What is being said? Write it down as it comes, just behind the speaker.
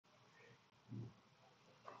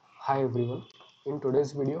Hi everyone, in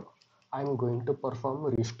today's video I am going to perform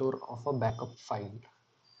restore of a backup file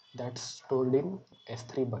that's stored in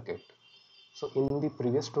S3 bucket. So in the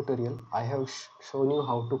previous tutorial I have shown you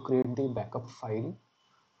how to create the backup file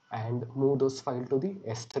and move those files to the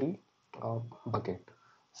S3 bucket.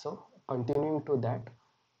 So continuing to that,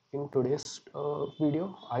 in today's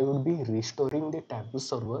video I would be restoring the Tableau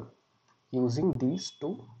server using these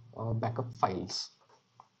two backup files.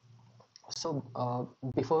 So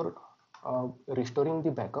before restoring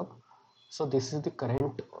the backup, so this is the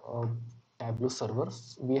current Tableau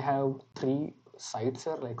servers. We have three sites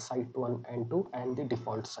here, like site 1 and 2 and the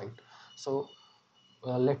default site. So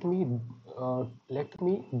let me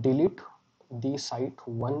delete the site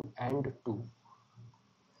 1 and 2,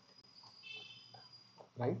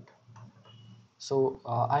 right? So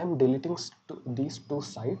I am deleting these two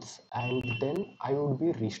sites, and then I would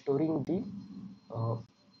be restoring the uh,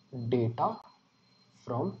 data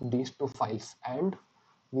from these two files, and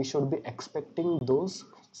we should be expecting both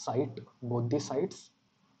the sites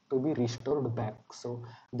to be restored back. So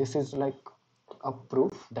this is like a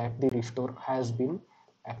proof that the restore has been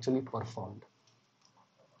actually performed.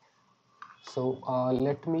 So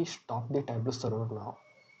let me stop the Tableau server now.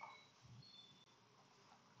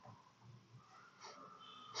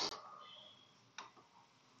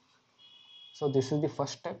 So this is the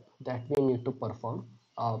first step that we need to perform.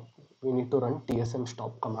 We need to run tsm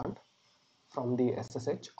stop command from the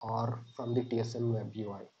SSH or from the tsm web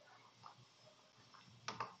UI.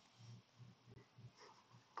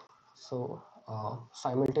 So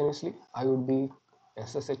simultaneously I would be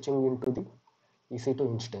SSHing into the EC2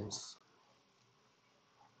 instance.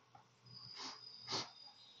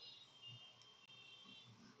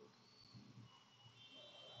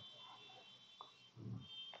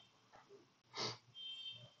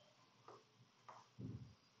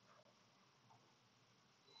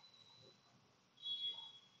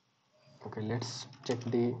 Okay, let's check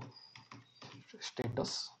the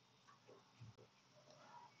status.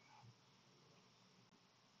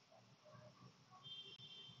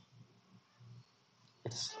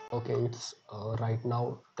 It's okay, it's right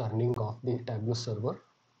now turning off the Tableau server.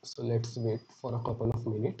 So let's wait for a couple of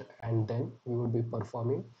minutes and then we will be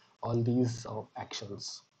performing all these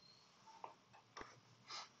actions.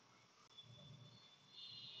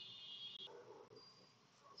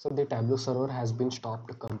 So the Tableau server has been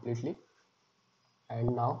stopped completely,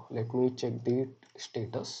 and now let me check the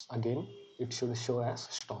status again. It should show as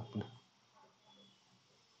stopped.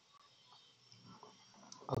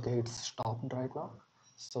 Okay, it's stopped right now.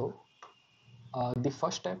 So the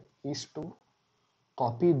first step is to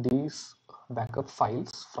copy these backup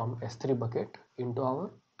files from S3 bucket into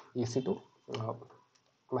our EC2 uh,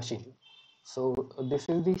 machine. So this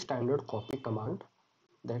is the standard copy command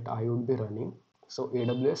that I would be running. So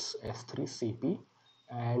AWS S3 CP,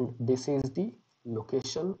 and this is the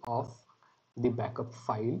location of the backup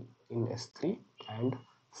file in S3, and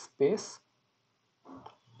space,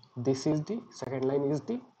 this is the second line, is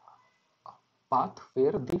the path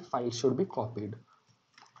where the file should be copied.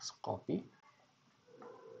 So copy,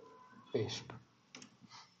 paste.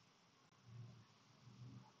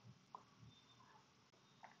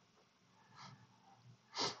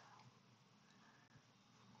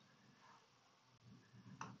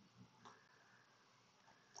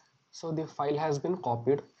 So the file has been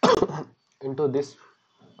copied into this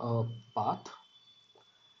path.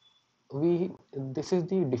 This is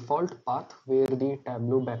the default path where the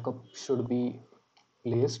Tableau backup should be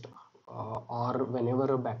placed, or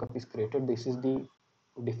whenever a backup is created, this is the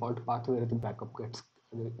default path where the backup gets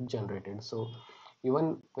generated. So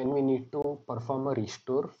even when we need to perform a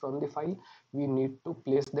restore from the file, we need to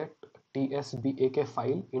place that tabsvc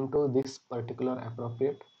file into this particular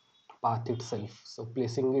appropriate path itself. So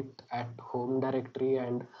placing it at home directory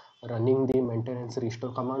and running the maintenance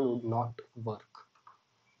restore command would not work.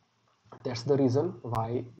 That's the reason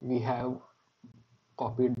why we have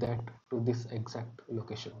copied that to this exact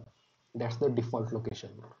location. That's the default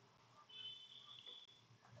location.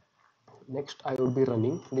 Next, I will be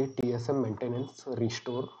running the tsm maintenance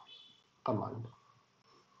restore command.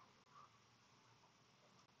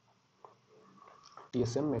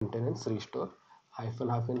 Tsm maintenance restore --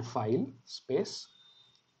 file space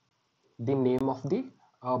the name of the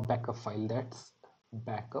backup file, that's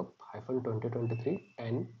backup -2023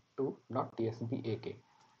 10.2.tsbak.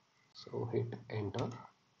 So hit enter.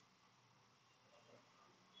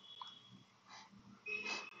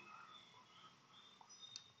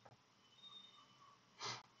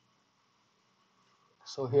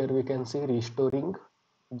 So here we can see restoring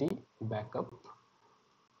the backup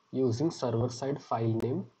using server side file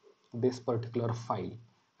name, this particular file,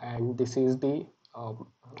 and this is the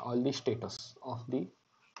all the status of the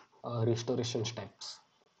restoration steps.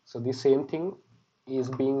 So the same thing is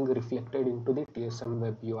being reflected into the TSM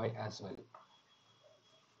web UI as well.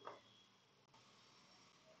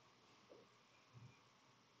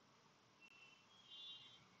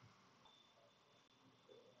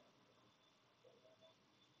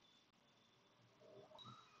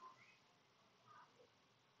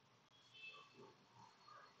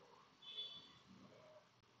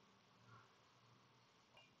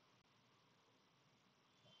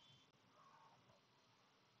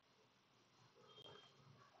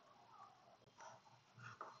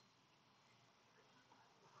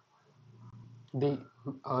 The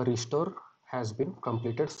restore has been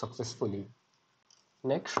completed successfully.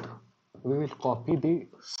 Next, we will copy the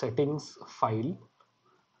settings file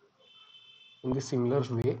in the similar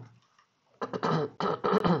way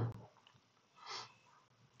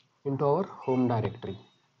into our home directory.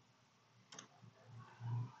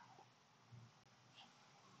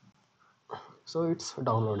 So it's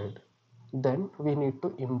downloaded. Then we need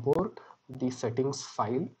to import the settings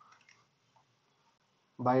file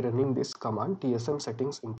by running this command tsm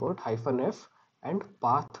settings import -f and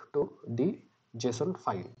path to the JSON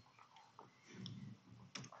file.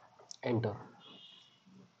 Enter.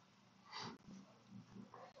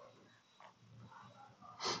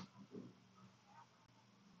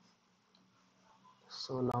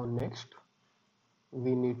 So now next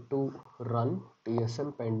we need to run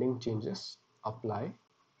tsm pending changes, apply.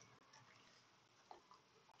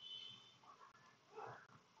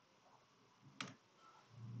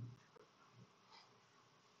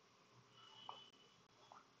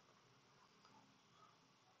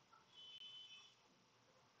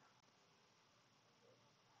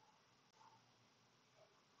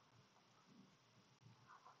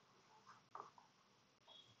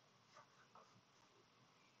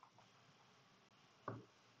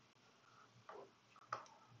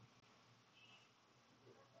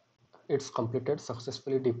 It's completed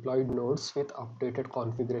successfully deployed nodes with updated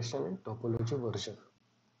configuration and topology version.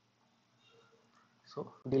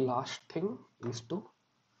 So the last thing is to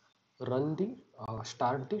run the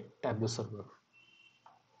start the Tableau server.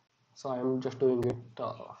 So I am just doing it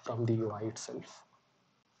from the UI itself.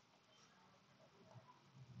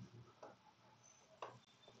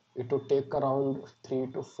 It would take around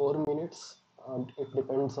 3 to 4 minutes. It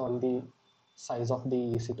depends on the size of the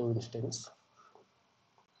EC2 instance.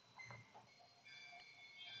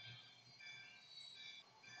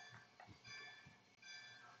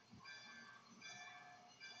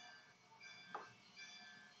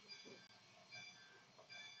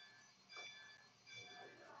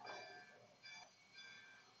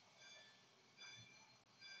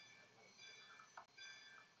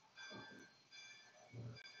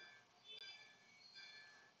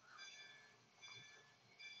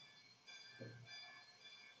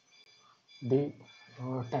 The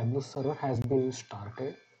Tableau server has been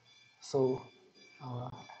started. So uh,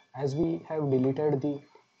 as we have deleted the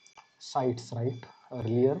sites right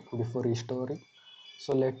earlier before restoring,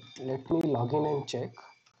 so let me log in and check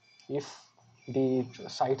if the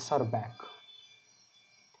sites are back.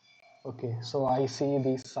 Okay, so I see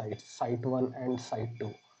these sites, site 1 and site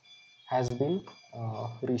 2 has been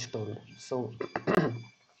restored. So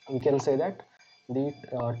we can say that the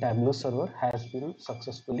Tableau server has been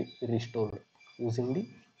successfully restored using the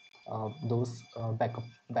those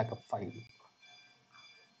backup file.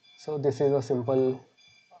 So this is a simple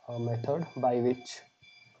method by which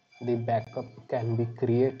the backup can be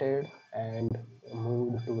created and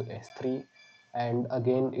moved to S3, and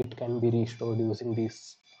again it can be restored using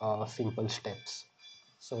these simple steps.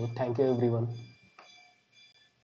 So thank you everyone.